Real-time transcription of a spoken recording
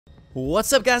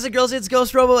What's up, guys and girls? It's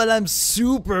Ghost Robo, and I'm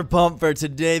super pumped for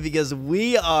today because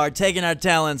we are taking our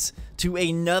talents to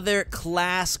another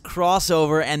class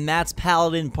crossover, and that's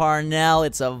Paladin Parnell.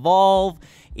 It's Evolve,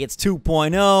 it's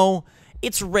 2.0,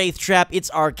 it's Wraith Trap,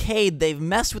 it's Arcade. They've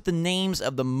messed with the names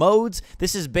of the modes.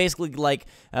 This is basically like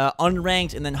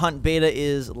unranked, and then Hunt Beta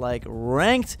is like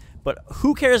ranked. But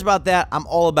who cares about that? I'm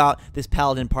all about this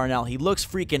Paladin Parnell. He looks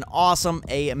freaking awesome.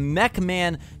 A mech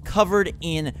man covered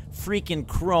in freaking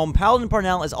chrome. Paladin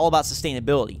Parnell is all about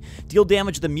sustainability. Deal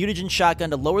damage with a mutagen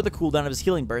shotgun to lower the cooldown of his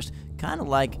healing burst. Kind of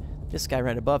like this guy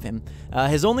right above him.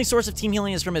 His only source of team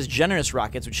healing is from his generous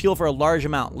rockets, which heal for a large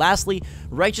amount. Lastly,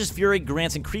 Righteous Fury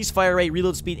grants increased fire rate,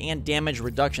 reload speed, and damage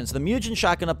reduction. So the mutagen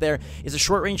shotgun up there is a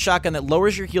short-range shotgun that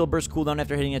lowers your heal burst cooldown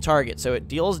after hitting a target. So it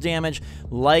deals damage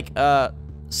like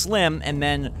Slim and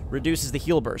then reduces the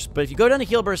heal burst. But if you go down to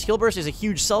heal burst is a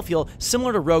huge self-heal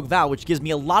similar to Rogue Val, which gives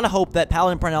me a lot of hope that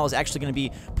Paladin Parnell is actually going to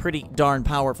be pretty darn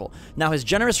powerful. Now, his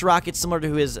generous rockets, similar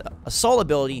to his assault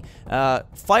ability,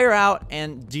 fire out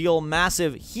and deal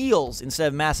massive heals instead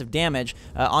of massive damage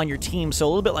on your team, so a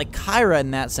little bit like Kyra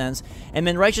in that sense. And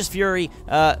then Righteous Fury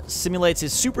simulates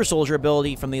his super soldier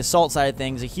ability from the assault side of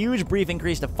things, a huge brief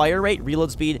increase to fire rate, reload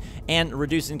speed, and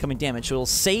reduce incoming damage. So it'll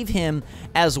save him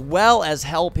as well as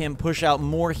help him push out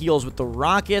more heals with the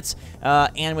rockets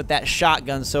and with that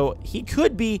shotgun. So he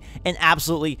could be an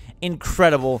absolutely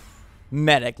incredible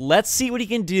medic. Let's see what he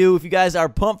can do. If you guys are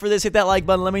pumped for this, hit that like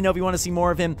button. Let me know if you want to see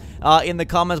more of him in the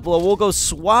comments below. We'll go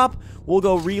swap, we'll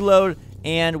go reload,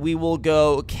 and we will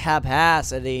go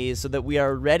capacity so that we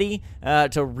are ready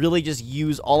to really just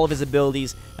use all of his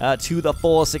abilities to the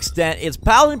fullest extent. It's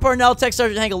Paladin Parnell, Tech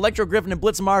Sergeant Hank, Electro Griffin, and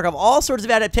Blitz Markov. All sorts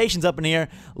of adaptations up in here.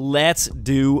 Let's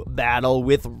do battle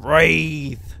with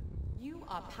Wraith. You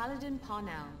are Paladin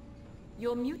Parnell.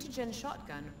 Your mutagen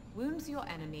shotgun wounds your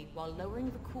enemy while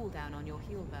lowering the cooldown on your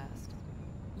heal burst.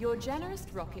 Your generous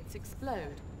rockets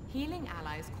explode, healing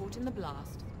allies caught in the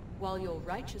blast, while your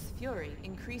Righteous Fury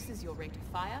increases your rate of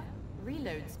fire,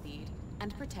 reload speed,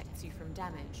 and protects you from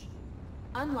damage.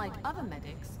 Unlike other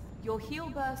medics, your heal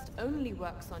burst only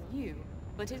works on you,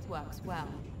 but it works well.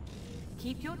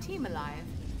 Keep your team alive,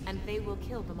 and they will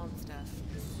kill the monster.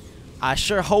 I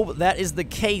sure hope that is the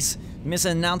case, Miss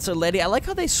Announcer Lady. I like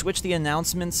how they switch the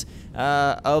announcements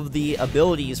of the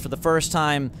abilities for the first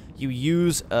time you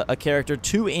use a character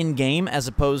to in-game as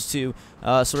opposed to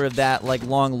sort of that like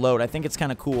long load. I think it's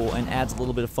kind of cool and adds a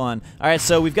little bit of fun. Alright,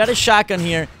 so we've got a shotgun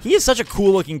here. He is such a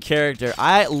cool looking character.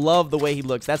 I love the way he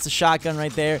looks. That's the shotgun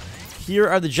right there. Here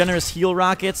are the generous heal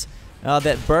rockets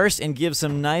that burst and give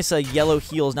some nice yellow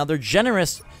heals. Now they're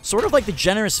generous, sort of like the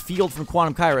generous field from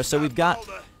Quantum Kyra. So we've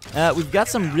got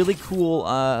some really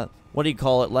cool what do you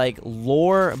call it, like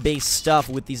lore-based stuff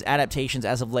with these adaptations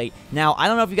as of late. Now, I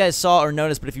don't know if you guys saw or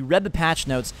noticed, but if you read the patch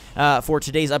notes for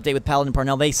today's update with Paladin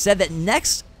Parnell, they said that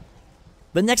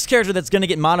the next character that's going to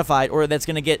get modified or that's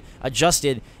going to get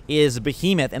adjusted is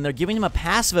Behemoth, and they're giving him a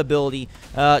passive ability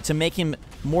to make him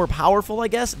more powerful, I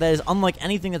guess, that is unlike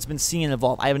anything that's been seen in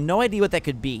Evolve. I have no idea what that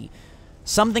could be.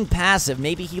 Something passive.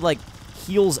 Maybe he, like,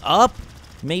 heals up.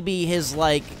 Maybe his,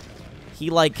 like... he,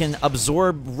 like, can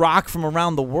absorb rock from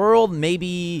around the world.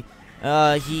 Maybe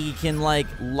he can, like,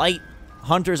 light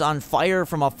hunters on fire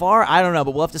from afar. I don't know,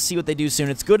 but we'll have to see what they do soon.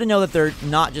 It's good to know that they're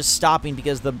not just stopping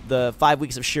because the 5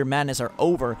 weeks of sheer madness are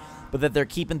over, but that they're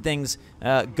keeping things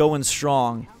going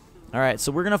strong. All right,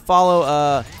 so we're going to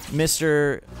follow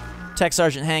Mr. Tech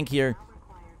Sergeant Hank here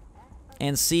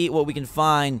and see what we can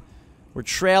find. We're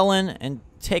trailing and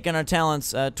taking our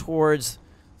talents towards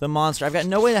the monster. I've got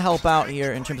no way to help out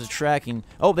here in terms of tracking.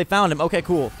 Oh, they found him. Okay,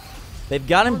 cool. They've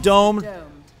got him domed.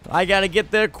 I gotta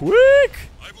get there quick.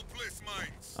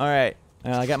 Alright.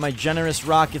 I got my generous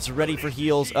rockets ready for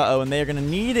heals. Uh-oh, and they're gonna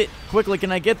need it. Quickly,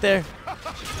 can I get there?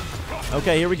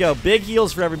 Okay, here we go. Big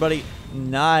heals for everybody.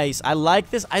 Nice. I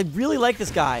like this. I really like this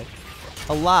guy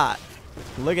a lot.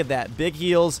 Look at that. Big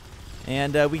heals.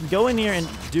 And we can go in here and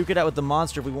duke it out with the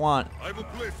monster if we want.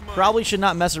 Probably should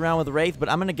not mess around with Wraith, but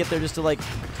I'm going to get there just to, like...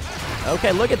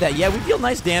 Okay, look at that. Yeah, we deal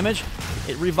nice damage.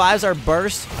 It revives our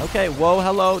burst. Okay, whoa,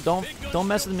 hello. Don't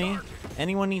mess with me.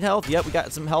 Anyone need health? Yep, we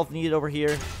got some health needed over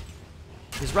here.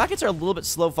 His rockets are a little bit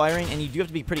slow firing, and you do have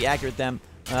to be pretty accurate with them.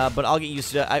 But I'll get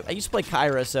used to it. I used to play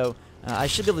Kyra, so I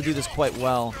should be able to do this quite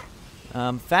well.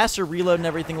 Faster reload and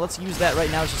everything. Let's use that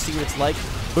right now just to see what it's like.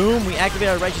 Boom, we activate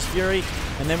our Righteous Fury,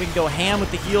 and then we can go ham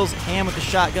with the heals, ham with the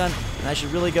shotgun, and I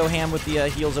should really go ham with the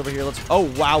heals over here.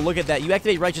 Oh, wow, look at that. You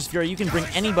activate Righteous Fury, you can bring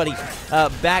anybody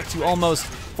back to almost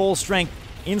full strength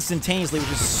instantaneously,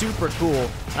 which is super cool.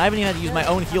 And I haven't even had to use my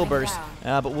own heal burst,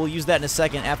 but we'll use that in a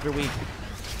second after we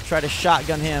try to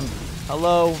shotgun him.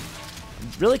 Hello.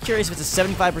 Really curious if it's a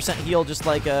 75% heal, just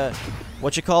like Rogue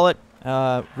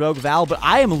Val. But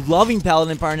I am loving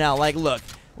Paladin Parnell. Like, look,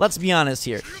 let's be honest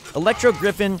here. Electro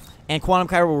Griffin and Quantum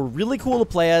Kyber were really cool to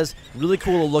play as, really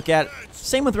cool to look at.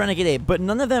 Same with Renegade A, but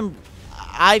none of them,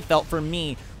 I felt, for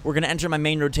me, were going to enter my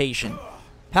main rotation.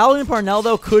 Paladin Parnell,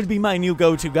 though, could be my new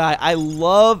go-to guy. I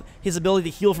love his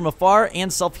ability to heal from afar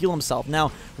and self-heal himself.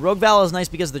 Now, Rogue Val is nice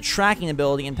because of the tracking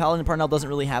ability, and Paladin Parnell doesn't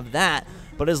really have that.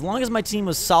 But as long as my team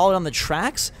was solid on the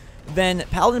tracks, then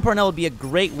Paladin Parnell would be a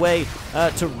great way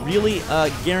to really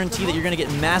guarantee that you're going to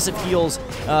get massive heals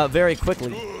very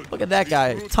quickly. Look at that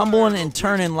guy, tumbling and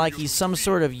turning like he's some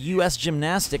sort of U.S.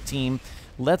 gymnastic team.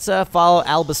 Let's follow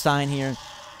Albestein here.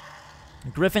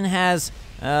 Griffin has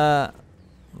the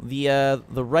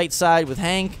right side with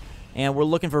Hank, and we're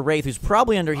looking for Wraith, who's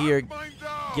probably under here,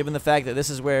 given the fact that this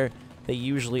is where they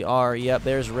usually are. Yep,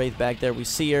 there's Wraith back there. We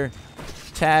see her.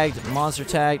 Tagged, monster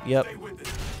tagged, yep.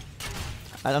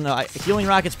 I don't know, healing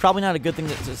rocket's probably not a good thing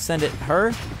to send at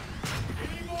her.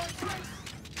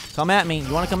 Come at me,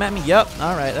 you want to come at me? Yep,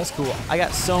 alright, that's cool. I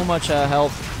got so much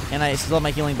health, and I still have my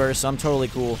healing burst, so I'm totally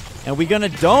cool. And we're gonna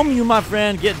dome you, my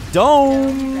friend, get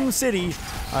Dome City.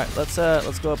 Alright, let's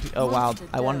go up, oh wow,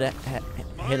 I wanted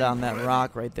to hit on that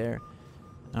rock right there.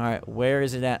 Alright, where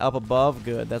is it at? Up above?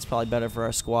 Good, that's probably better for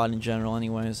our squad in general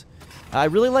anyways. I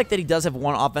really like that he does have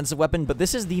one offensive weapon, but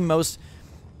this is the most,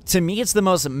 to me, it's the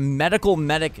most medical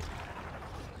medic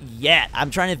yet.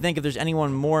 I'm trying to think if there's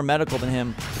anyone more medical than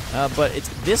him, but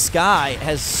this guy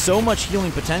has so much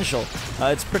healing potential.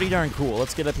 It's pretty darn cool.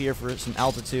 Let's get up here for some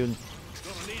altitude.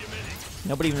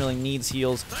 Nobody even really needs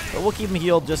heals, but we'll keep them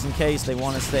healed just in case they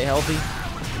want to stay healthy.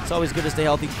 It's always good to stay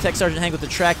healthy. Tech Sergeant Hank with the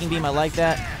tracking beam, I like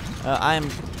that. I am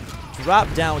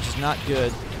dropped down, which is not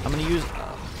good. I'm going to use...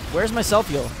 where's my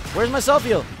self-heal? Where's my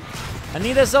self-heal? I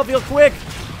need that self-heal quick!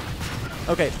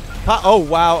 Okay. Oh,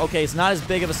 wow. Okay, it's not as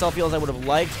big of a self-heal as I would have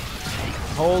liked.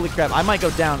 Holy crap. I might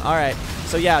go down. Alright.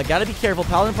 So, yeah, gotta be careful.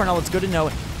 Paladin Parnell, it's good to know.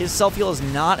 His self-heal is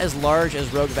not as large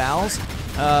as Rogue Val's,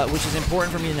 which is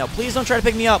important for me to know. Please don't try to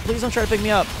pick me up. Please don't try to pick me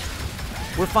up.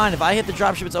 We're fine. If I hit the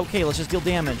dropship, it's okay. Let's just deal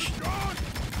damage.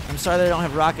 I'm sorry that I don't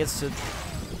have rockets to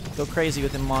go crazy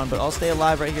with him on, but I'll stay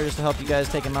alive right here just to help you guys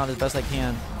take him out as best I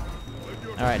can.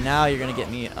 Alright, now you're going to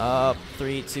get me up.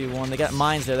 3, 2, 1. They got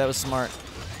mines there. That was smart.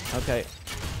 Okay.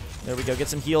 There we go. Get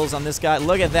some heals on this guy.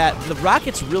 Look at that. The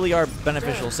rockets really are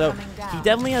beneficial. So he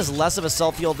definitely has less of a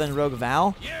self-heal than Rogue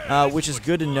Val, which is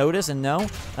good to notice and know.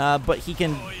 But he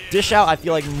can dish out, I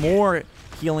feel like, more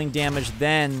healing damage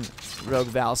than Rogue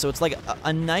Val. So it's like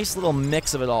a nice little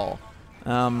mix of it all.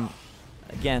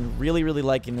 Again, really, really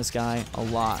liking this guy a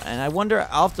lot. And I wonder,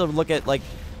 I'll have to look at, like,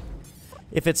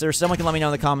 if it's, or someone can let me know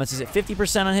in the comments, is it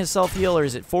 50% on his self-heal, or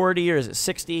is it 40, or is it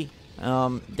 60?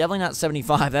 Definitely not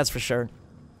 75, that's for sure.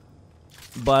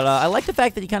 But I like the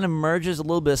fact that he kind of merges a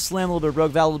little bit of Slim, a little bit of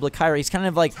Rogue Val, a little bit of Kyra. He's kind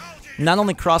of like not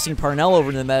only crossing Parnell over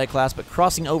into the medic class, but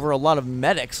crossing over a lot of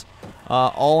medics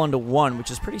all into one,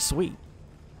 which is pretty sweet.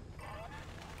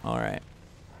 Alright.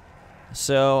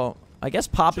 So, I guess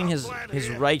popping his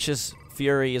Righteous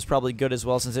Fury is probably good as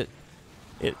well, since it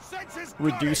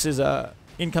reduces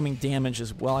incoming damage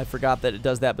as well. I forgot that it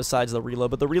does that besides the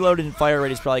reload, but the reload and fire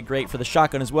rate is probably great for the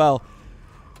shotgun as well,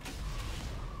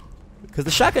 because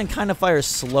the shotgun kind of fires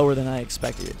slower than I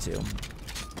expected it to.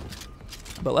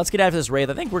 But let's get after this Wraith.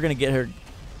 I think we're going to get her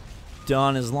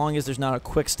done as long as there's not a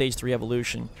quick stage 3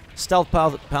 evolution. Stealth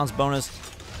pounds bonus,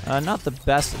 not the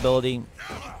best ability.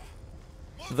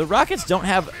 The rockets don't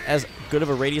have as good of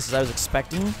a radius as I was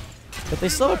expecting, but they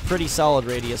still have a pretty solid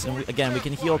radius, and again, we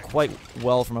can heal quite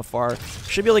well from afar.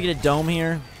 Should be able to get a dome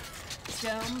here.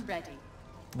 Dome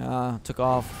ready. Took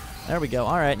off. There we go.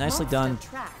 All right, nicely done.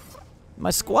 My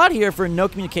squad here for no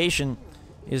communication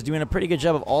is doing a pretty good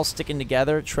job of all sticking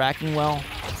together, tracking well,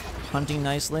 hunting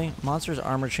nicely. Monsters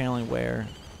armor channeling where?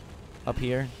 Up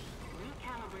here.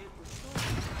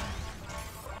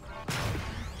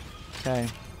 Okay.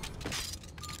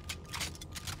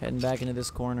 Heading back into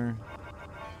this corner.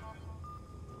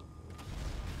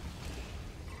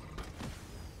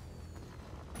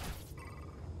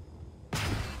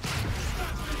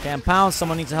 Can't pounce.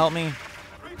 Someone needs to help me.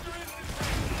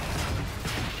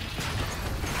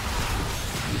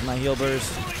 Use my heal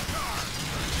burst.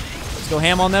 Let's go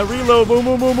ham on that reload. Boom,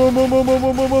 boom, boom, boom, boom, boom, boom,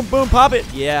 boom, boom, boom, boom. Pop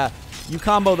it. Yeah. You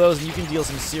combo those and you can deal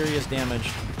some serious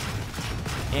damage.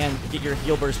 And get your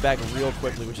heal burst back real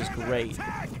quickly, which is great.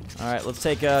 Alright, let's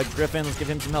take Griffin. Let's give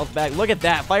him some health back. Look at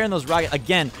that. Firing those rockets.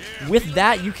 Again, with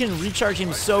that, you can recharge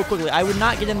him so quickly. I would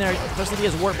not get in there, especially if he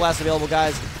has Warp Blast available,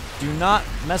 guys. Do not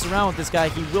mess around with this guy.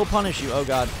 He will punish you. Oh,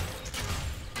 God.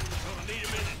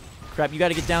 Crap, you got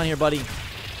to get down here, buddy.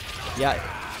 Yeah.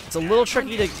 It's a little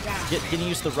tricky to getting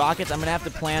used to the rockets. I'm going to have to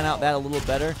plan out that a little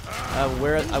better,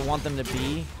 where I want them to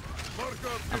be.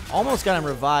 I've almost got him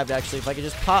revived, actually. If I could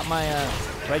just pop my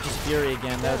Righteous Fury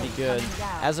again, that would be good.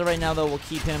 As of right now, though, we'll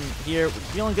keep him here. We're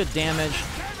feeling good damage.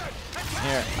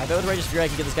 Here, I bet with Righteous Fury I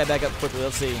can get this guy back up quickly.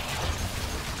 Let's see.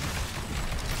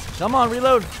 Come on,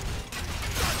 reload.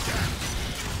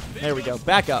 There we go.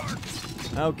 Back up.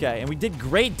 Okay, and we did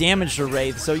great damage to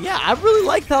Wraith. So, yeah, I really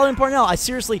like Paladin Parnell. I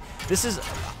seriously, this is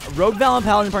Rogue Val and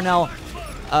Paladin Parnell.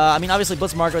 I mean, obviously,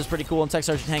 Blitz Marco is pretty cool and Tech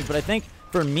Sergeant Hank, but I think,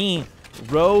 for me,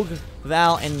 Rogue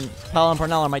Val and Paladin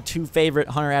Parnell are my 2 favorite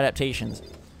Hunter adaptations.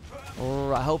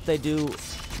 Or I hope they do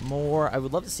more. I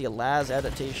would love to see a Laz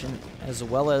adaptation, as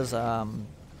well as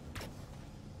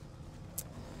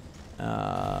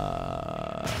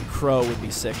Crow would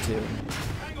be sick, too.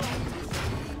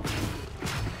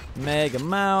 Mega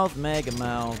Mouth, Mega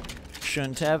Mouth.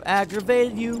 Shouldn't have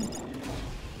aggravated you.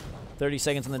 30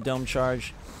 seconds on the dome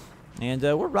charge. And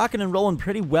we're rocking and rolling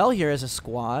pretty well here as a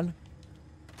squad.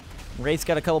 Wraith's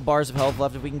got a couple bars of health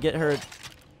left. If we can get her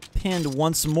pinned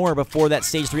once more before that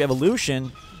stage 3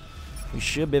 evolution, we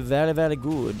should be very, very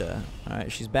good.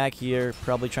 Alright, she's back here,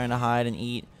 probably trying to hide and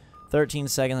eat. 13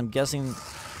 seconds, I'm guessing.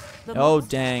 Oh,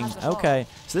 dang. Okay.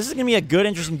 So this is going to be a good,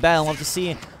 interesting battle. I'll have to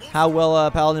see how well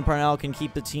Paladin Parnell can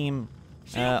keep the team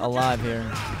alive here.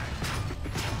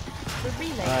 The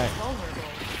relay is vulnerable.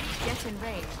 Get in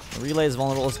range. The relay is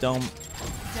vulnerable. It's dome.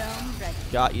 Dome ready.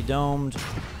 Got you domed.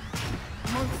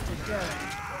 Monster dome.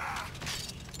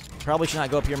 Probably should not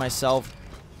go up here myself,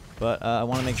 but I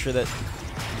want to make sure that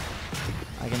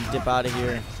I can dip out of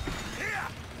here.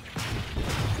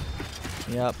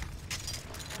 Yep.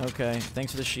 Okay,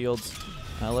 thanks for the shields.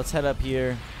 Let's head up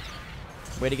here.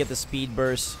 Way to get the speed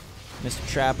burst, Mr.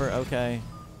 Trapper. Okay.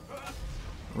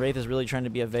 Wraith is really trying to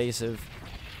be evasive.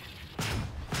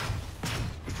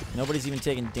 Nobody's even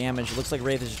taking damage. It looks like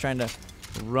Wraith is just trying to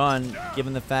run,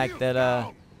 given the fact that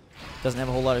doesn't have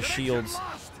a whole lot of shields.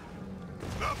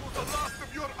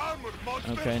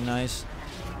 Okay, nice.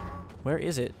 Where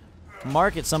is it?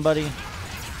 Mark it, somebody.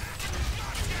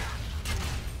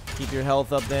 Keep your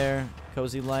health up there.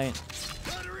 Cozy light.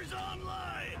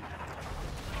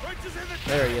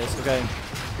 There he is. Okay.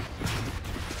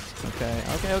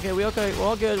 Okay. We're all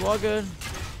good. We're all good.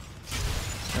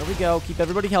 There we go. Keep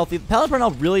everybody healthy. Paladin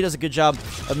Parnell really does a good job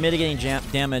of mitigating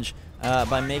damage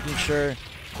by making sure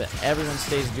that everyone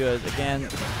stays good. Again,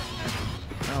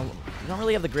 we don't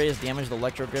really have the greatest damage, the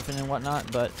Electro Griffin and whatnot,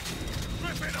 but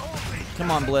come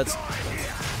on, Blitz.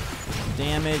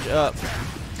 Damage up.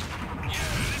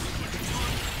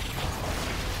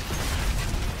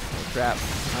 Crap.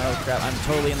 Oh, crap. I'm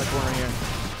totally in the corner here.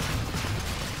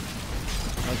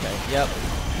 Okay, yep.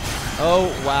 Oh,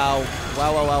 wow.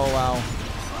 Wow.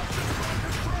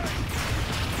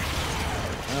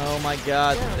 Oh, my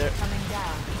God.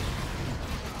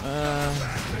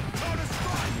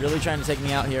 Really trying to take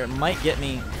me out here. It might get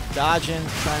me. Dodging.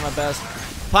 Trying my best.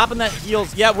 Popping that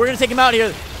heals. Yeah, we're going to take him out here.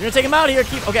 We're going to take him out here.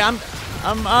 Okay, I'm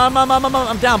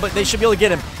down, but they should be able to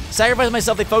get him. Sacrificed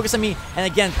myself, they focused on me, and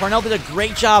again, Parnell did a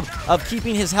great job of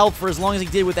keeping his health for as long as he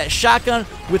did with that shotgun,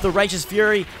 with the Righteous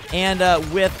Fury, and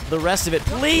with the rest of it.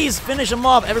 Please finish him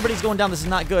off. Everybody's going down. This is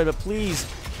not good, but please.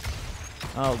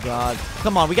 Oh, God.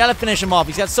 Come on, we got to finish him off.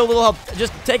 He's got so little health.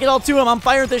 Just take it all to him. I'm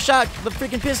firing the shot, the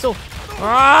freaking pistol.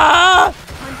 Ah!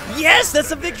 Yes,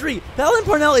 that's a victory. Paladin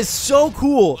Parnell is so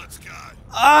cool.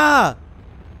 Ah!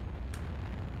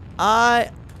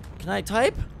 Can I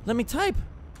type? Let me type.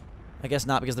 I guess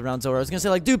not because the round's over. I was going to say,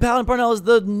 like, dude, Paladin Parnell is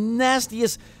the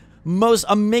nastiest, most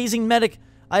amazing medic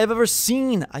I have ever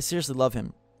seen. I seriously love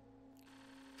him.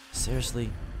 Seriously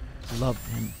love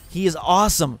him. He is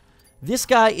awesome. This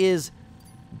guy is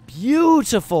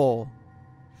beautiful.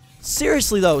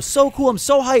 Seriously, though, so cool. I'm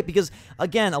so hyped because,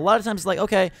 again, a lot of times it's like,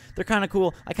 okay, they're kind of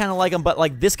cool. I kind of like them, but,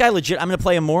 like, this guy, legit, I'm going to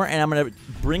play him more, and I'm going to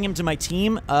bring him to my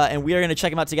team, and we are going to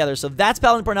check him out together. So that's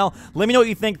Paladin Parnell. Let me know what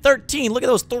you think. 13. Look at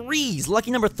those threes.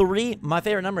 Lucky number 3. My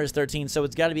favorite number is 13, so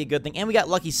it's got to be a good thing. And we got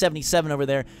lucky 77 over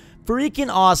there. Freaking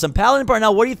awesome. Paladin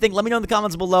Parnell, what do you think? Let me know in the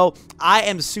comments below. I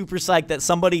am super psyched that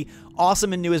somebody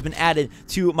awesome and new has been added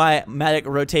to my medic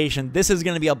rotation. This is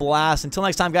going to be a blast. Until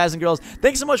next time, guys and girls,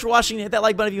 thanks so much for watching. Hit that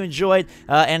like button if you enjoyed.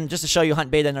 And just to show you,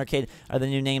 Hunt, Beta, and Arcade are the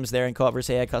new names there, and Co-op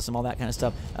versus AI, Custom, all that kind of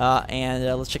stuff.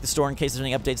 Let's check the store in case there's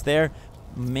any updates there.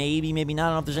 Maybe, maybe not. I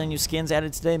don't know if there's any new skins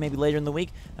added today. Maybe later in the week.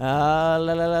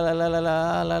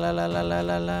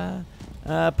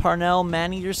 Parnell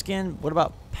Maneater skin. What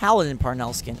about Paladin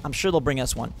Parnell skin? I'm sure they'll bring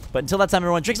us one. But until that time,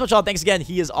 everyone, drink so much all. Thanks again.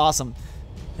 He is awesome.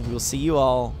 And we will see you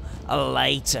all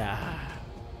later.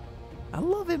 I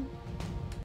love him.